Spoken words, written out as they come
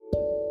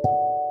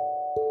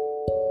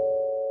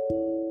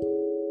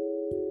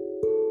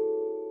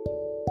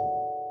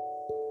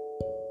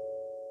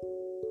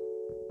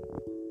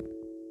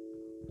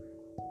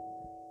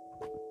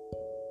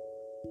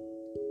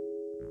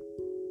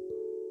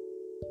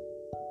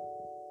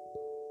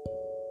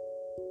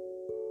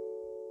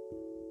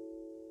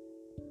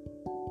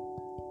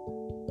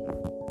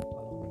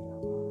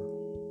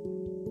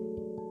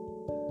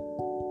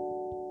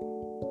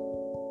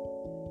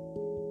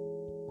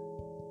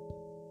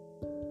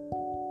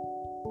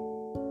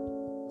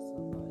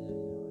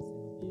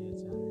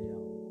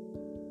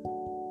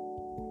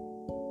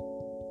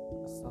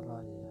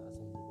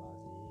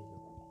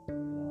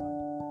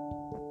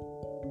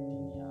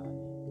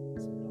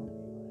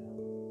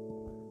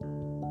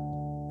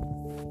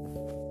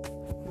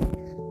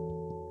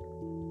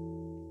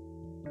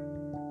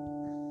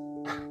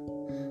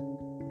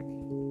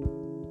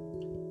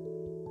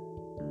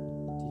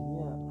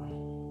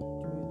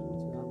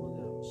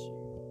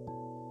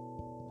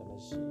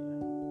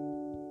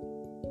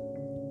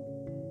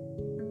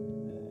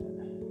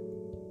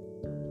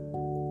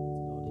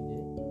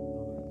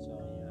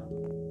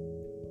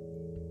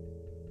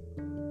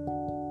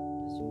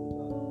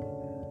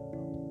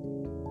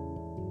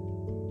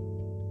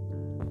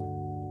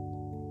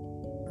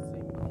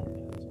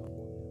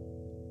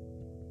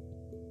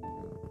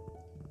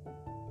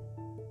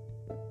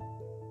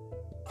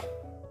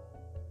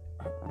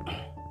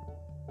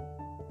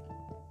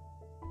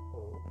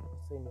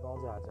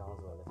ကြောင်း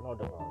ဆိုတော့လေကျွန်တော်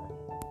တက်ပါပဲ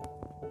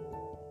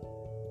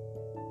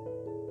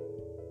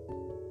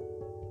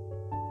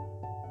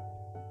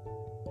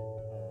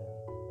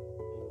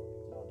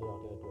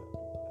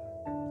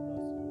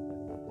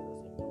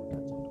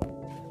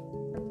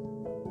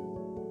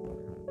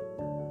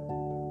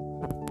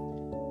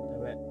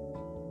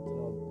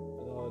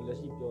လက်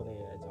ရှိပြောနေ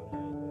တဲ့အကြောင်းအ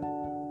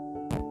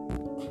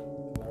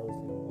ရာတွေအ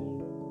တွက်ကျွန်တော်တို့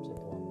စိတ်ကောင်းဖြစ်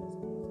သွားမယ်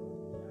ဆိုတော့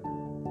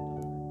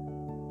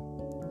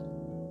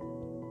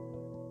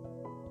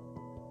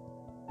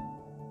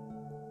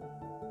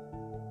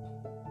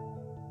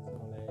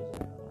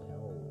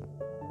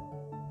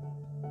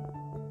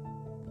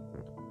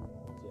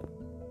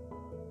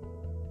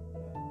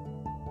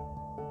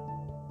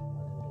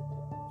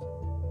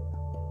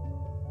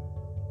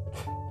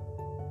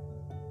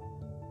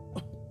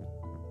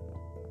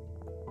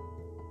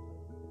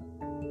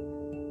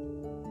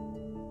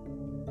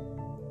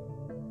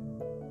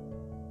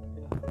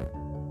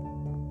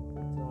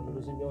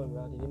ပြောရ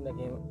မှာ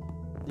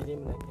ဒီနေ့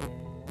မနက်ခင်း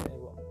အဲ့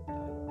ပေါ့ဒါကျွ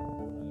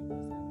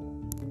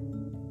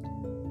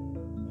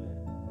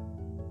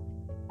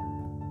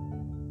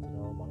န်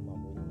တော်မမ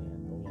မွေးနေ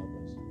3ယောက်ပဲ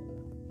ရှိတယ်အဲ့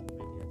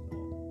ဒီကကျွန်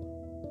တော်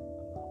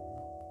အမ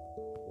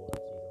ဟိုအကြည့်တော့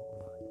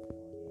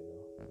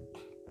အမ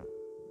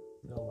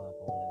ကျွန်တော်မှာ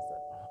ပုံရဆ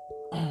က်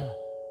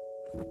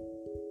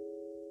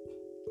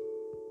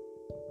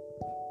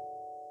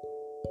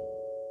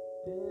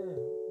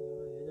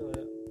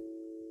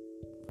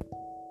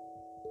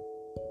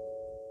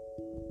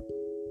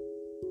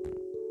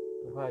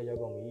ရောက်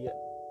ကုန်ပြီရဲ့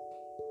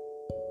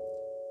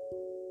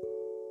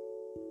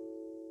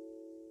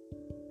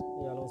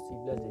ဒီအလုံး C+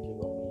 တွေဖြစ်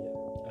ကုန်ပြီရဲ့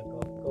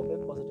COVID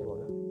positive ပါ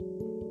ဗျာ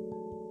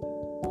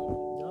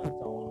ကျွန်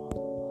တော်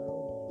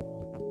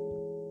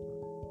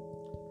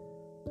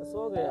အ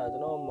စောကကျွန်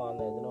တော်မှ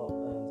လည်းကျွန်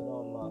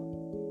တော်မှ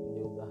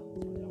မျိုးသားကျွ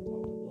န်တော်ရောက်ပါ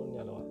ဘူးတို့ည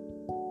လုံး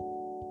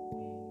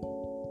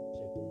ချ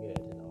က်ကူခဲ့တ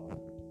ယ်တော့အဲ့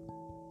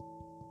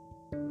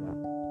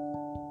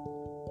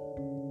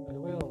ဒီ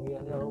ဘက်ကောင်ကြီး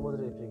အလုံး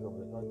positive ဖြစ်ကုန်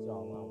ပြီတော့ကြော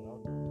င်အောင်နော်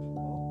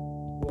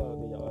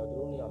သူ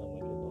တို့နေရာလုံးပဲ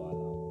ဖြစ်သွား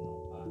တာပေါ့နော်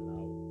။ဘာနာ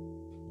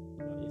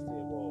အေးစေ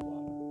ဘောပါ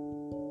။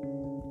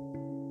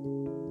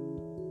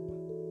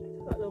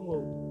အဲ့ဒါတော့မဟု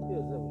တ်ပြ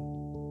ည့်စုံ။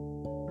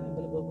ဘ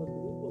ယ်လိုဘယ်နေရာ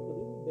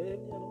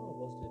လုံး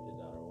positive ဖြစ်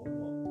တာတော့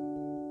ပေါ့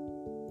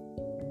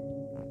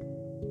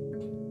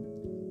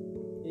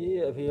။အေး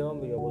အဖေရော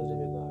မေရော positive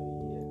ဖြစ်သွားပြီ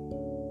ရဲ့။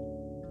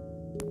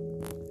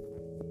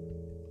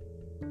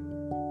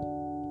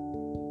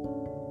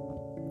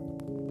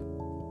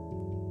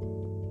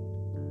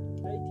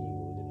အဲ့ဒီ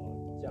ကိုကျွန်တော်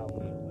ကြောက်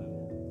နေ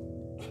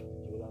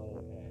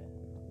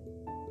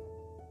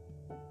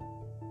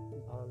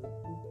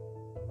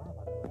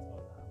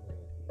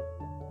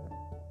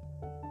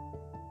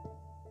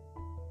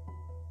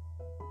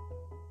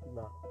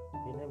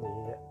ဒီနေ့မြေ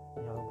ရဲ့အ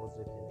ရာ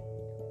positive ဖြစ်နေပြီ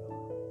လို့ပြောတာ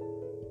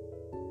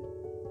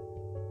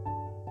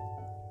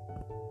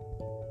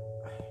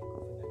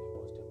COVID-19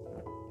 positive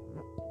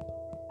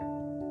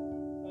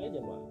အဲ့ဒီ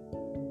မှာကျွ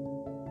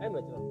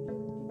န်တော်ဒု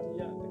တိယ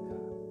တစ်ခါ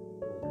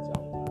ကြော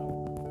င်းလာတော့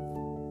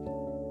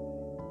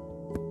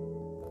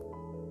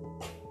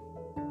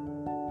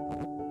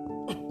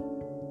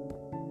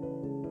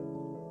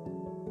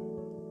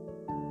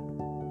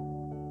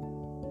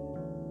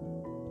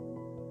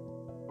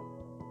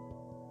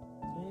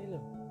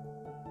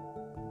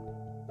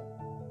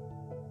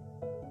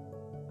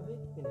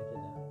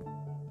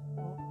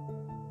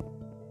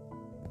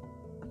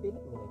ဒီ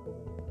နေ့မနေ့ကို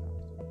ပဲ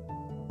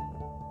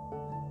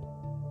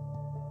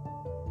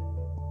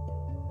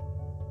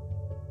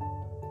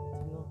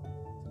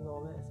ကျွန်တော်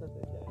ပဲအဆက်အသွ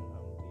ယ်ပြန်လာ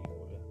မှုဒီကို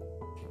လေဆို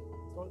အဲ့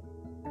မှာတ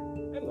က်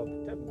ပြီး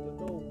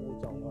တော့ဟို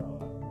ကြောင်တော့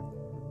တာ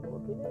ဟို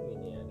ဒီနေ့မ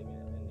င်းရဲ့တက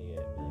ယ်အနေ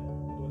ရဲ့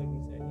တို့လည်းကိ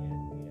စ္စနေရဲ့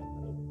ဒီကဘာ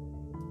လို့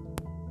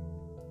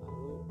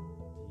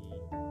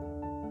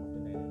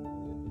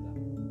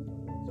ဒီနေ့လည်း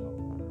ပြတာကြောင်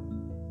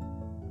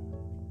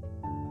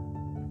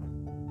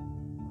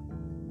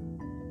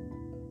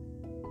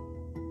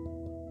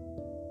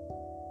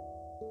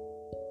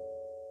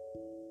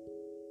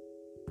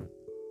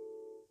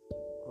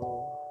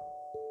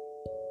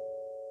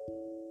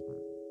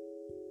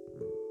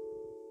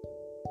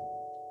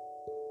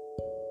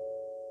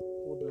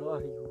လာ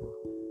ရီ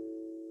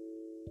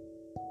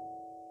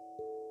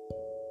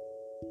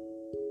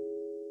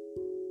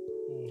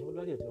ဟို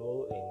လာရီကျွန်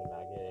တော်အိမ်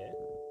လာခဲ့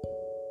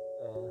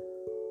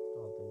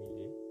တော့တမီ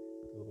လေး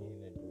သူမီ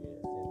လေးတွေ့ရအ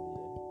ဆင်ပြေ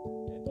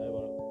တယ်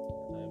ဒါပေ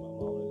မဲ့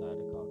မောင်လေးလာ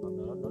တဲ့ကောက်တော့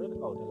နောက်တစ်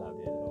ကောက်တက်လာတ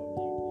ယ်ကျွန်တော်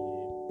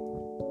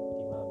ဒီ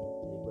မှာ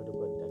ဒီဘက်တစ်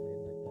ဘက်တက်နေ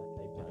လိုက်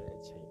ပြတဲ့အ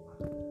ချိန်မှာ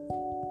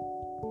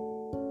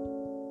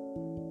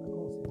အ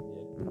ခုအဆင်ပြေ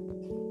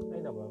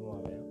အဲ့တော့မှပဲ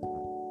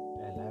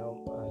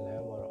လို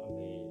င်းမှာတော့အ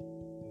မေ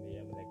ရ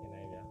မနေခင်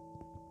နိုင်ဗျာ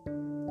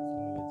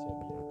ဆုံးလေးချက်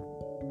ပြီး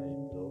အဲ့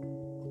တို့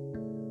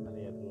အဲ့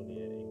ရတို့နေ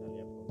အိမ်က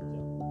လေးပုံကြော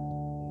င်း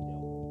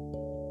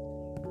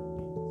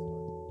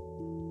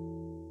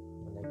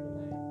မနေခင်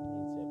နိုင်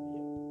ချက်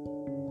ပြီး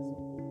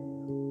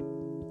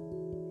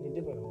ဟင်းတ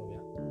စ်ပဲဟော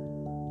ဗျာ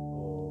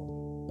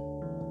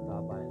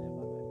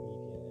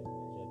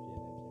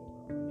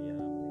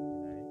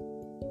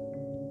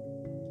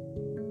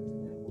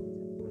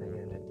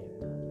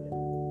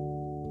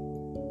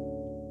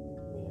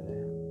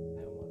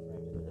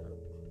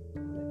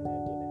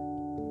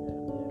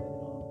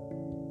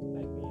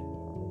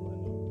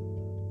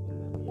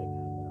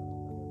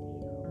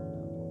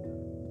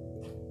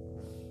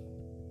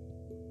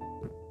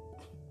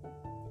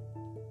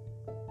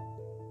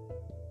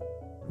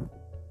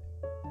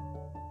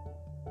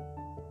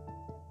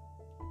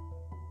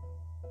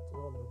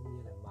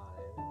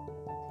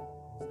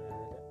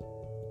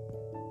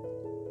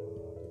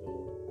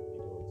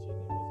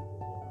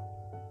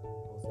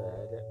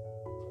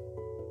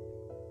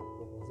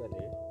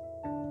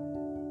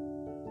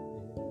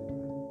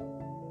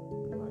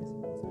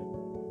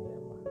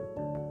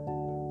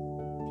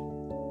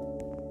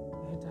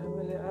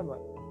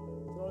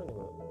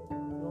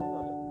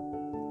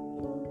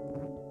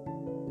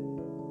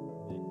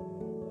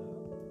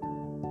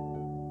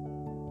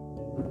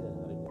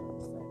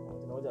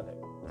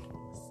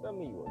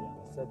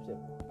ဆက်ဖြစ်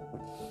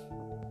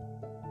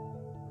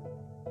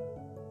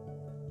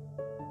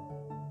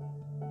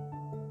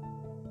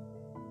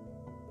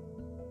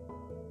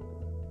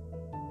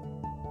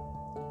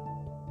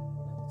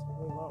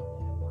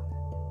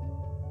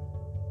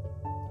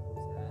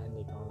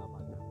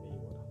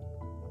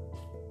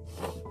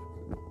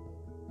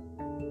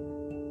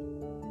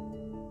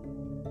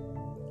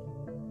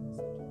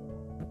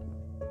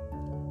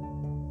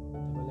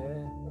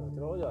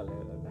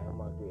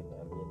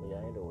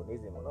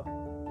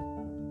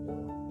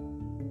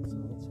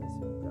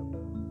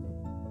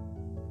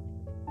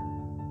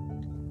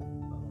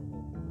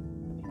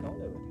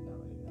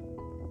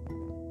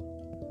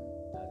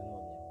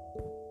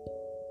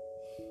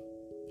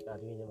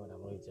ဒီနေ့မှဒါ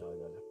မလို့ကြောက်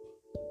ရလား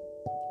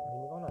ဒီ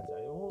မကောင်းတာကြာ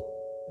ရော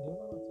ဒီမ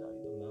ကောင်းတာကြာ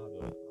ရောနား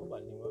ပြောဟုတ်ပါ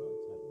ဒီမကောင်းတာ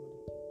ကြာပြ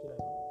လိုက်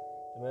ပါဒါ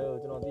ပေမဲ့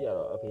ကျွန်တော်သိရ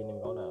တော့အဖေနေမ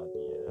ကောင်းတာ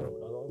သိရတယ်နောက်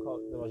ဆုံးခေါက်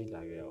ကျွန်တော်ရှိ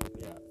လာခဲ့ရောအဖေက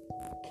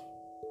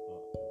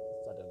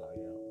စတက်လာ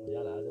ခဲ့ရောမရ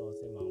လားကျွန်တော်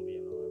စိတ်မောင်း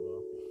ပြီးတော့ဟို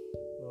အ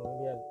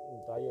ဖေက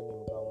တားရနေ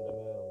မကောင်းဒါ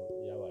ပေမဲ့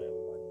ရပါတယ်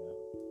ဘာညာ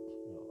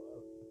အ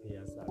ဖေက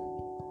စားပြီး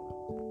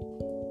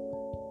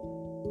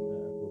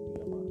အခုပြီး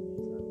တော့မှအ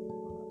ဖေစားပြီး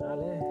ဒါ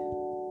လည်း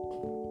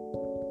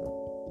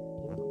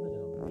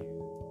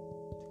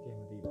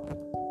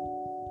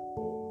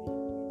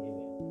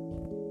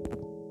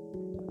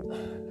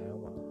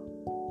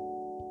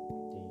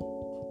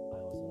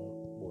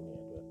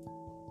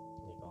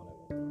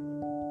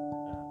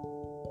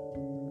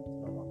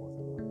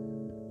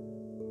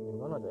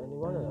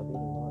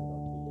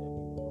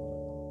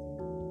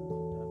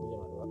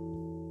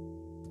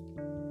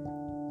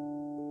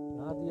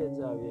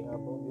ကြာပြီငါ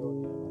ပုံပြော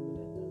နေမှာဖြစ်တ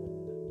ယ်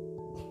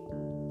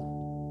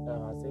အဲ့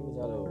ဒါစိတ်မ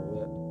ကြလို့ရဲ့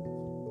အဲ့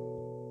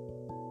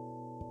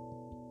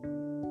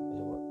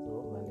တော့သူ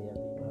မန်လေးရ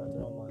ပြီးတော့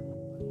ကျွန်တော်မှအဲ့မန်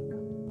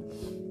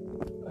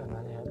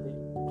လေးရပြီး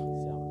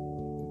ဆရာ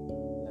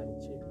လမ်း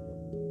ချေပြီး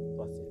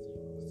တော့စစ်ကြည့်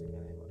လို့စိတ်က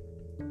နေပါဒီ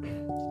လို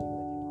မျိုး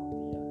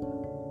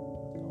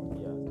ဒီမှာတ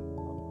ရားတော့တ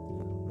ရားတော့စိတ်က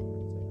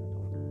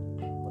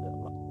တော့ဟုတ်တယ်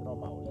ကျွန်တော်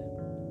မှလည်း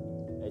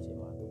အဲ့ချိန်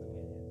မှာသူတက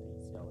ယ်ဒီ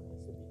ဆရာကို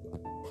စစ်ပြီးပါ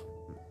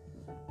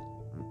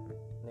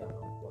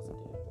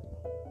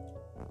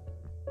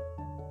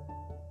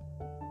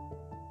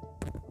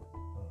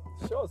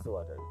short ဆို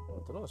တာကျွန်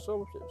တော်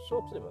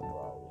short ဖြစ်မှာ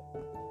သွားအောင်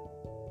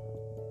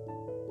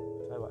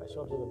။ဒါပါ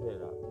short ဖြစ်ဖြစ်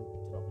တာကျွန်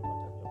တော်ပြီး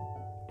မှထပ်ပြော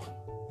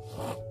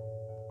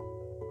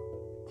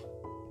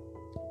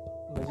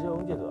။မကြုံ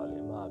ကြတော့လေ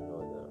အမပြော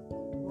ကြတော့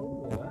ဟုတ်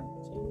ကဲ့ချင်း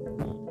ကြီး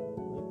ဒီ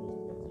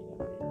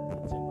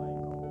ချင်းမိုင်း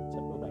ကောချ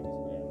က်ပြုတ်နိုင်ပြီ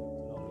ဆိုရင်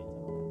ကျွန်တော်မေးချ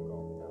င်တာကော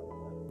င်းကြပါ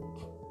လား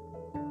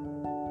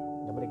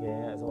။ဒါပေမဲ့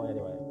အစောရ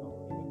တဲ့ဘာလဲကောင်း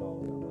ဒီကောင်း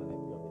တော့လ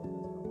ည်းပြောပြတယ်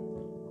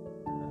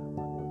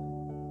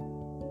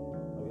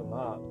ကျွန်တော်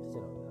ဟုတ်ကဲ့ဖြစ်ချ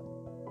င်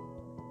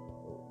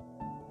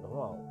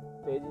တော့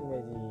တဲကြီးမဲ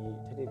ကြီး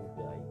ထိထိပြပြ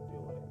ကြီး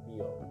ပြောတယ်ပြီး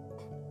တော့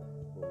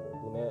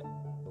သူနဲ့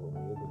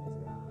မျိုးကိုလည်းစ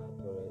ကား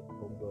ပြောရဲ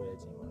ဘုံပြောရဲ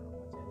ချင်းမှာ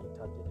တော့ကျန်နေထ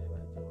ပ်ပြတယ်ပဲ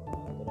ပြောတော့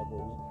ကျွန်တော်ပို့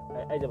ပြီး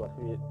အဲ့ကြမှာဖြ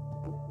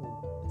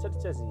စ်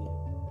ချက်စီ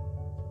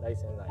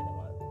license လိုက်တယ်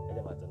မှာအဲ့ကြ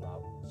မှာကျွန်တော်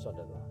short တ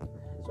က်သွား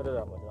short တက်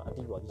တာမှာကျွန်တော်အ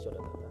တီးပေါ်ကြီး short တ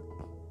က်တာ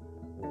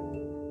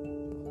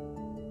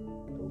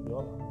သူ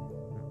ပြော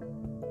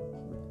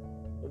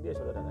သူပြ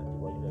short တက်တာဒီ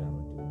ပေါ်ကြီးလည်းမ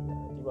တူ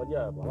ဘူးဒီပေါ်ကြီးက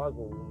ဘာမှ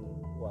ကို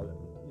ဟိုလေ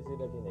ဒီစိတ်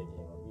တက်နေချ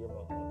င်းမှာပြီး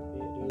တော့ဒီ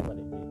မှ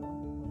လည်းပြီး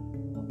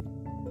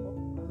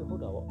ဟု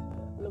တ်တာပေါ့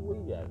အဲ့လို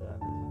ကြီးပြတာ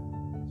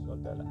short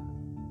တက်လာ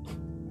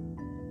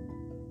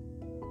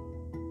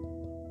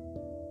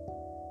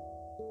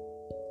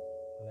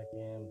လက်က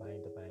င်းဘိုင်း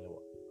တစ်ပိုင်းလို့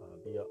ပေါ့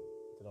ပြီးတော့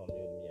ကျွန်တော်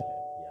မျိုးမြင်လဲ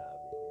ပြရ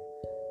ပြီ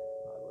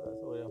ဟာ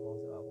ဆိုရဖုန်း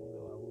စားအခု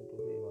တူ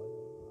ပြေပါ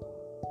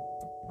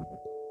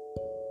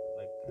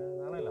like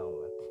နားလိုက်လောက်ပါ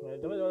ဒါပေမဲ့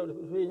ကျွန်တော်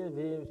ဖေးချင်း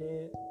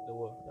လို့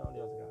ပေါ့ကျွန်တော်တ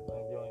ယောက်စ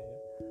ကားပြောရင်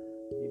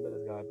ဒီဘက်စ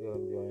ကားပြော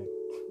ရင်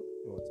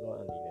ဟိုကျွန်တော်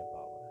အနေနဲ့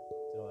ပါပါတယ်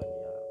ကျွန်တော်အနေက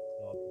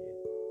ကျွန်တော်ပြေ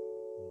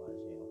ဒီမှာ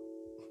ရှင်းအောင်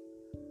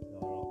ကျွန်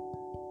တော်တော့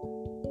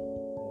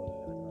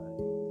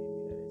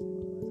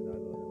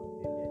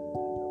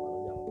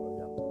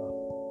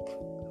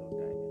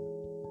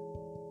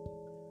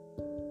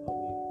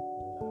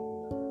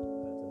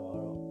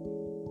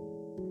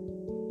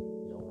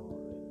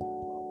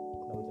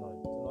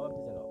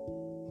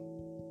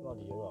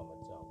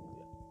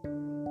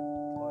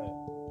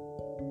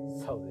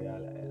ဆောက်ရရ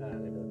လဲအဲ့ဒါ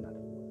လည်းတော့နားတ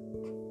ယ်ပေါ့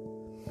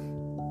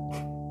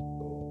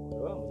ဟို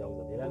တော့မကြောက်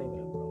ဘူးဆိုဒေသလေး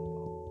မျိုးတော့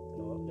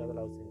ပေါ့ကျွန်တော်ရသ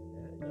လောက်စင်နေ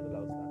ရသ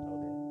လောက်စားတော့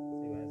တယ်စိ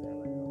တ်ဝမ်းဆိုင်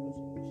မှာတော့လို့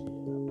ရှိရ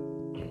တာ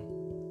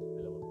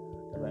အဲ့လို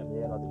ဒါပေမဲ့အ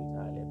များတော့ဒီ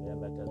ထားလေအများ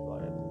မတ်တက်သွား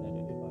တယ်ဒီ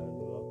နေ့တွေပါ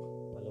တော့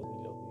မလုပ်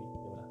ပြီးဒီ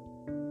မလား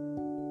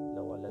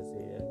လောလက်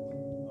စေးရဲ့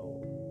ဟို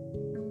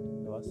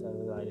တော့ဆန်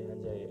စားရဲ့ဟန်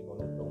ချက်ရဲ့အကုန်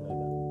လုံးတုံးလိုက်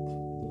တာအတိ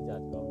အကျ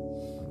တော့ဒီ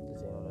စင်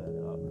တော့လည်း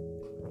တော့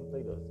သိ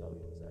တော့စောက်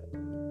ပြီးမစား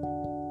ဘူး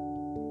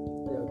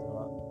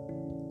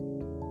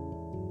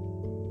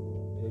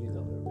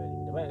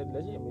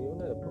လက်ရှိအမေ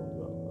နဲ့ပုံ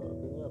ပြောအ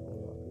ဖေကပုံ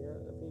ပြော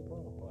အဖေဖု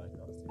န်းကိုခေါ်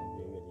တော့စီ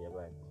ပြေရတဲ့ဘ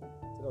က်ကျွ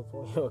န်တော်ဖု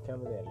န်းရောကမ်း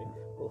မတယ်လေ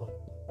ဟိုတော့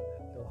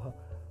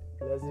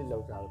လက်စီလော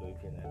က်တာလို့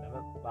ဖြစ်နေတယ်ဒါ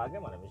ပေမဲ့ဘာက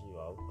မှလည်းမရှိ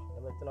ပါဘူးဒါပေ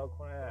မဲ့ကျွန်တော်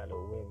ခွန်းရ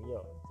လို့ဝင်ပြီး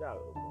တော့ကြာ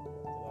လို့ကျွန်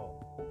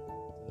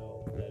တော်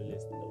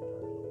playlist လုပ်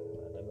ထားလို့ဒါ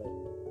ပေမဲ့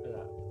အဲ့ဒါ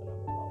နာ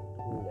မပေါ့ဘူးတ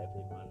ခုလည်း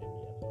ဖေးမှနေပြီ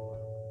ပြောမှာ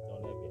ကျွန်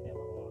တော်လည်းဖေးနေ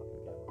မှာကပြောမှာရှိတ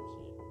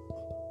ယ်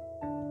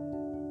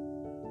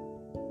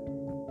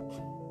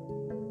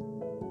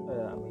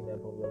အမေလည်း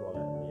ပုံပြောပါ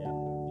လေအမေက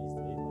ဒီစ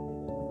တေးမှာနေ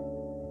တယ်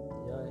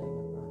ရဟင်းကဟု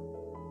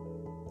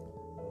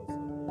တ်ဆို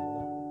ရ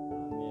နော်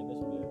အမေလည်း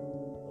ရှိတယ်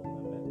ပုံမှ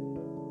န်ပဲ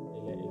နေ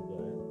လည်းအိပ်ပြော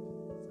တယ်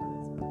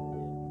စားတယ်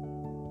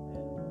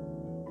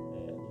အ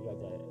ဓိက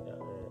ကြအ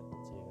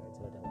ခြေခံချ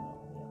က်တယ်မှာ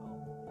မရအောင်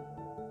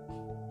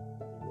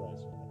ဒီလို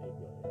ဆိုရင်အိပ်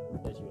ပြောတယ်လ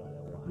က်ရှိရတ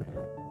ယ်ဝါတယ်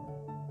ဟု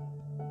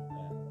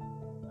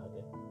တ်တ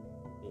ယ်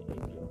ဒီအိ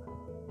ပ်ပြော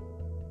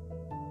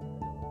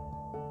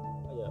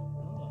အဲ့ရ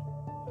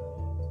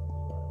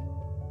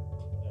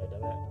ဒါပေ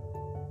မဲ့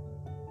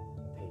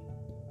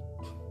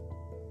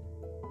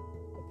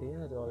အဖေက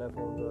တော့လည်း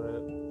ဖုန်းပြောတယ်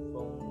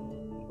ဖုန်းလ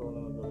ည်းမ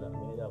ပြောတာမ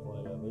င်းကဖုန်းလ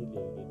ည်းမေးလေးတ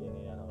င်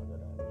နေရတော့တော်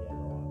တော်အရင်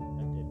တော့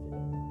active ဖြစ်တ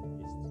ယ်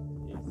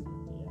ACTI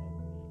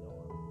တော့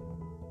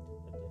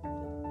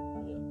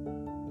active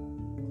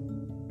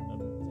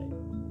ဖြစ်တယ်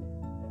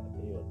အ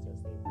ဖေရော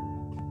just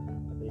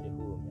အဖေတ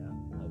ခုကိုများ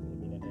အဖေ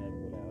နဲ့တရား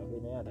ပြောလိုက်အဖေ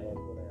နဲ့တရား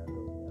ပြောလိုက်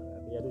တော့အ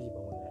ဖေရတို့ရှိ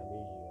ပုံနဲ့အဖေ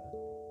ကြီး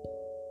က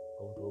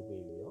ဖုန်းထိုး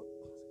ပေးပြီးတော့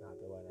စကား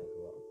ပြောရတယ်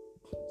ဆိုတော့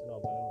ကျွန်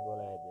တော်ဘာလည်းမပြော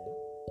လိုက်ရဲ့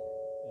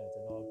ကျွ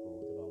န်တော်ကို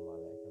ကျွန်တော်မှ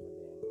လည်းအမှန်တည်း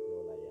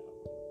ပြောလိုက်ရအောင်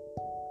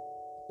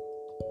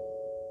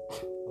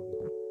ဟုတ်ပြီ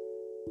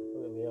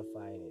မေး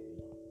fine နေပြီ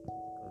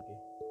okay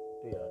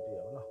တွေ့ရ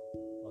နော်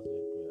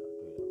positive တွေ့ရ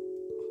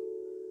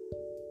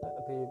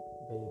အဖေ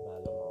ဘေးပါ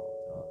လို့မဟုတ်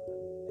ကျွန်တော်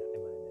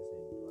အဲ့မှာနေစိ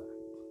တ်ပြီးတော့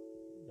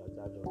ယော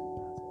က်ျားပြောနေ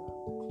တာဆိုတာ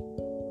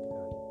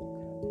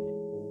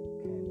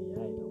ခံနေရရ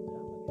င်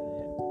တော့မခံရ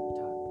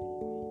ထားပြီး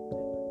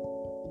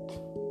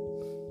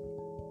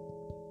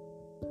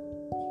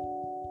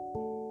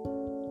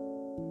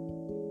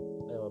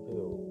အဲ့တော့ဖေ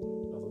ကို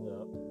နောက်ဆုံး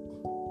တော့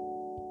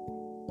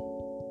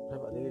ဖက်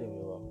ပါသေးတယ်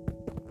မျိုးပေါ့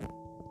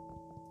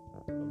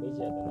မေး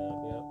ချက်တယ်နော်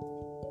ဖေ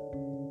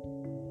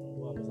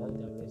ဟိုမစားကြ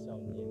တဲ့ရှော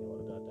င်းနေတယ်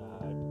တော့ဒါ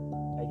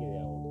အဲ့ကြရ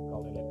အောင်ကော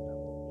င်းတဲ့လက္ခဏာ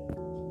မဟုတ်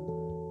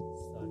ဘူး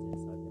စားခြင်းမ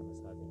စားခြင်းမ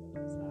စား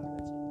ပဲ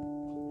ချင်း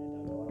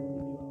ဒါတော့မသိ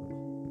ပါဘူး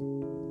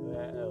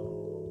အဲ့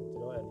ကျွန်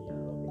တော်အနီးက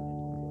တော့ပြင်နေ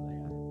ပုံပြောလိုက်ရ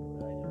တယ်ပြော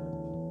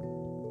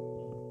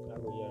လိုက်ရတယ်အဲ့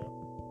လိုရဘ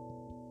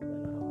ယ်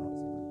တော့မှစ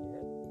င်ကြီး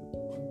ရဲ့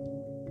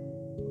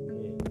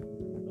okay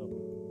ဟုတ်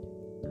ပြီ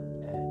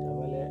ဒါ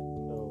ပဲလေ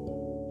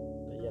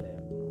တရက်လေ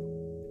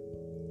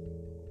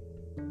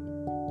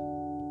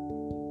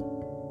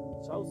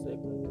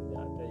60ခု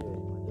ကြာတဲ့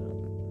ရွေးမှာကျတော့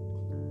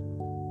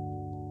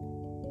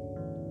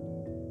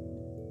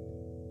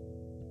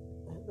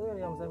တော့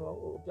ရအောင်ဆိုင်ပါ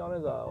ဟိုပြောင်းလဲ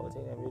ဆိုတာအချိ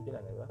န်နဲ့မေးပြ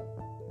လိုက်နေပါ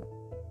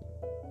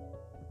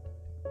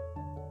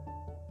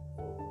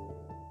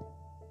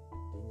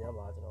ဒီည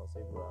မှာကျွန်တော်စိ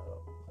တ်ပူတာ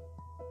တော့ဟု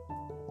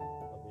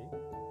တ်ပြီ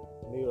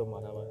မေးတော့မှာ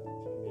ထားပါ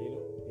မေး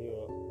လို့ပြီး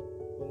တော့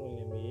ပုံဝင်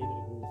လေးမေးတ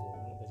ကူဆိုတော့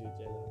တချို့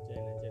ကျဲလာကျဲ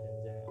နေကျဲတယ်မ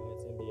ကျဲအ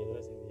ဆင်ပြေတော့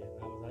အဆင်ပြေ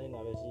ငါမစားရင်ငါ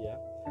ပဲရှိရ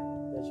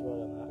လက်ရှိတော့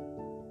ငါ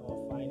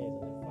fine နေ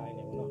ဆိုရင် fine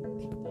နေဘောနော်ဒါ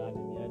ပြင်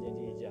များချင်း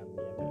ကြီးကြမြ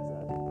င်ပြီး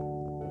စားတယ်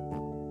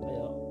အဲ့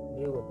တော့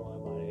မျိုးကိုပေါ်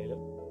ပါတယ်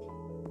လို့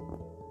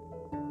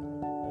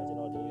ကျွန်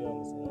တော်ဒီရောမ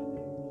စင်လာ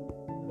သေးဘူး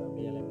အဲ့တော့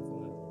မေးရလည်းမစင်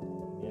လာသေးဘူး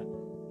မေးက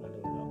ငါလ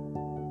ည်းတော့ခေါင်း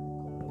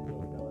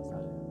လုံးပြောတော့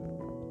စားတယ်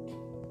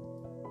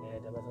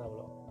ဒါပေမဲ့စား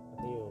လို့အ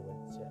သေးကိုပဲ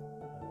ချက်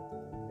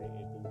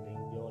လေသူလ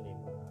င်းပြောနေ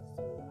မှာ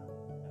ဆိုတာအဲ့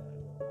တော့ fine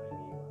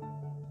လေး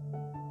ပါ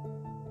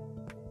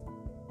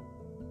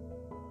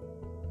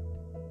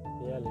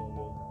တရားလင်း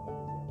ပြော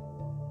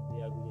တ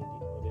ရားကူးရင်ဒီ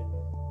ဟုတ်တယ်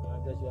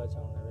တက်ရှိရ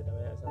ချောင်းတယ်ဒါ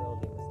ပေမဲ့အစားတော့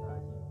လေးမစား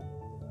ခြင်း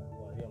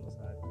ဟိုအရင်မ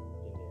စားခြင်း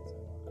ပြင်းတယ်ဆို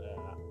တော့အဲ့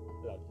လော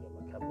က်ကြီးမ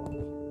ခ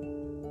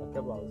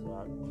က်ပါဘူးဆို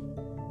တာ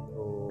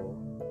ဟို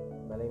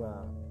မလေးမှာ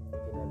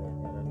ဒီနေ့လည်း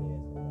ညနေနေ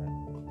ဆို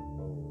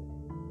တော့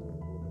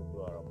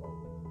ပြောရတော့မဟုတ်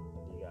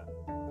ဒီက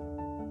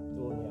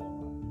တိုးနေရ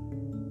မှာ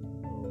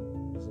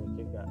အစင်က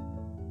တကယ်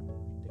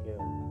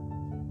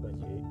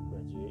graduate စ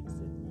က်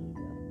ကြီး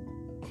ပြ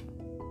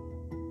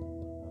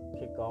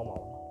ဖြစ်ကောင်းပါ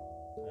ဘူး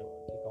အဲ့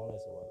ဖြစ်ကောင်းလဲ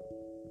ဆိုတော့ဒီ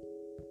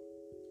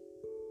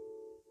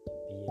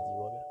ရေးကြီး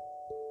ပေါ့ဗျာ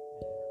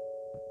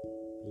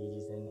ဒီရေး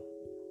ကြီးစင်း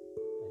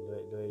လွ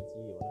ယ်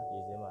ကြီးပေါ့နော်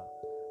ရေးစင်းမှာ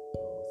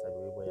စိုက်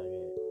ပျိုးရေးပွဲရ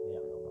ခဲ့နေ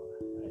ရာလုံးပါပဲ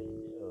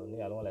နေ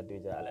ရာလုံးကလည်း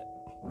တွေ့ကြရလဲ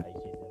ရေး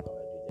စင်းမှာ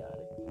ပဲတွေ့ကြရ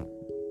လဲ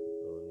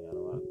နေရာ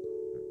လုံးက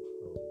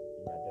ပ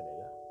ညာတက်တယ်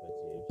ဗျာကြည်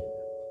ဖြစ်တယ်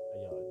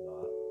အဲ့ရောကျွန်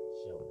တော်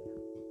ရှုံ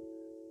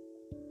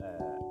တယ်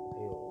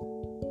ဖေကို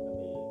အ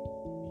မေ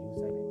view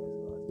site နေမယ်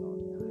ဆိုတော့ကျွန်တော်အ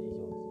များကြီး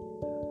ယုံကြည်တယ်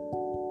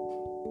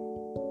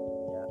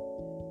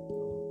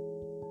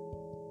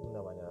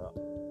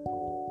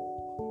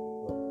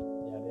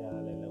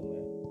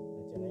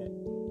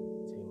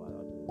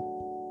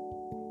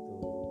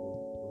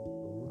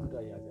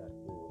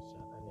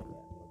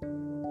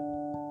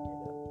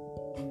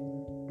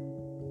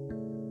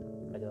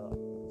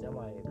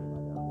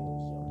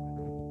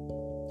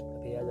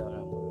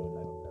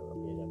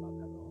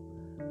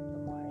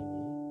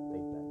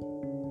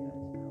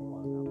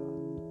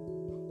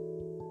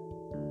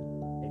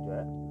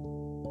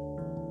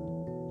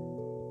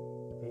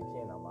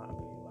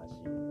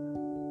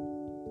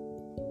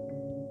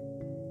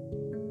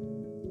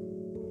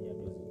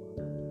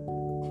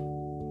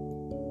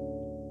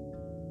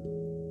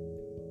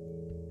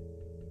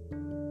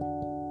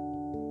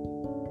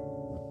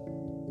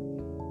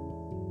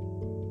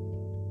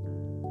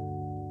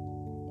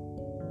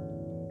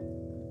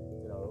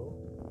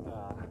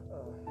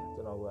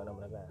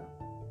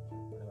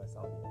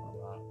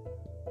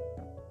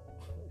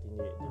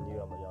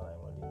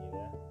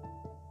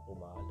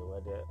မှာလိုအ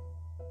ပ်တဲ့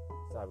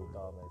စပြီး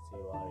တော့မယ်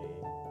ဆေးဝါးတွေ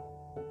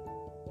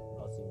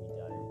အောက်ဆီမီ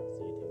တာတွေ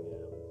ဆေးထည့်ပြီး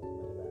တော့မ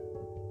တမ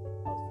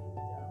အောက်ဆီမီ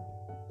တာ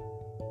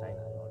တိုင်း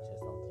လာတော့ချက်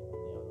ဆောင်ကြည့်မ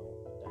ယ်နေရာလုံး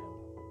တိုင်းအောင်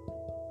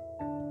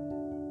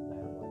လို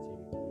က်အောင်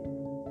ချိန်ပြီး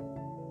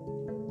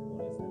ဘိုး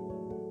လေးစမ်း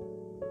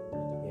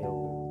တကယ်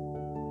ကို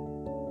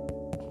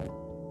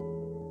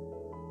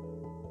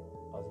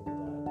အောက်ဆီမီ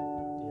တာတ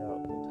ယောက်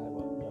ထိုင်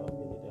ပါမြောက်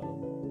ပြည်တယောက်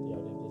တည်းဖြစ်စေ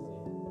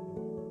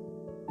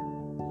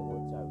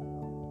လို့ကြားပြီး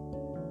တော့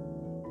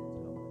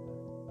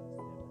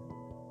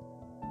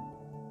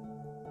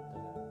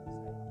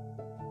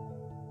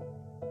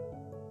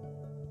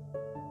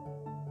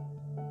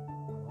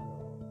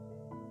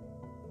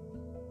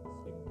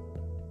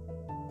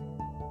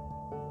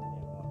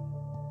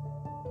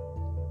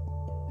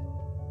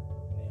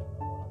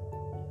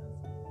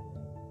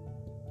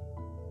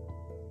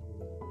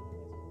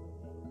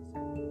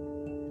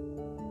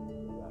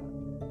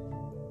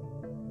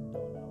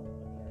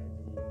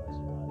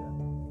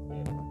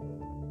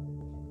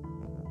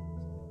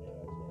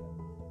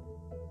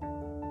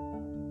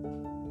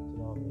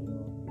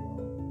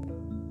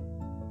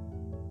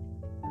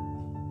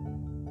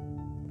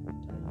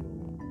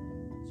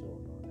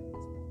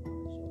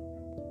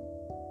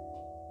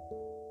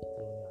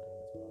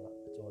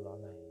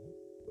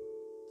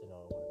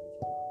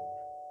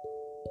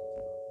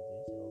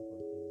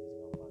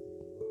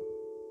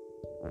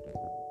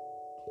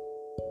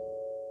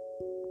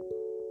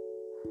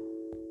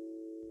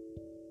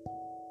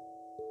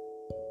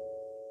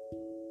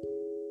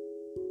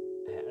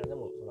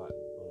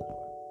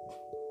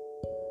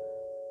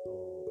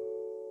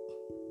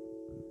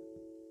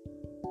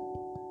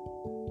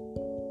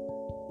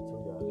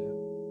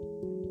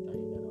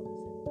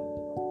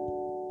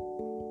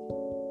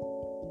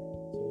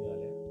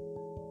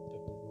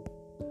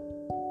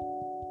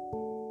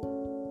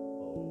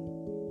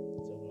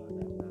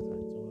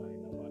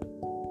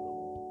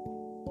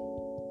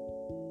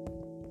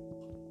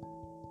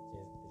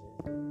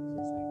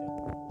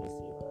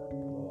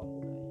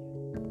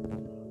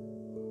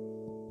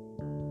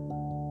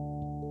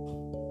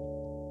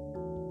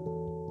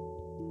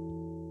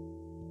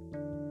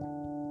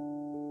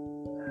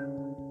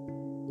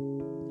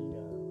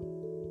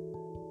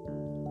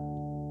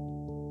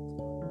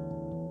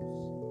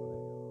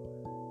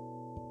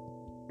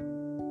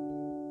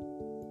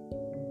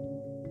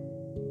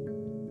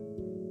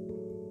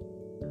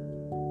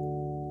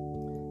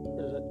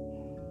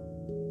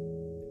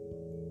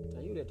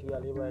ထူရ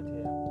လေးပဲထ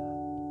ည့်ရမှာ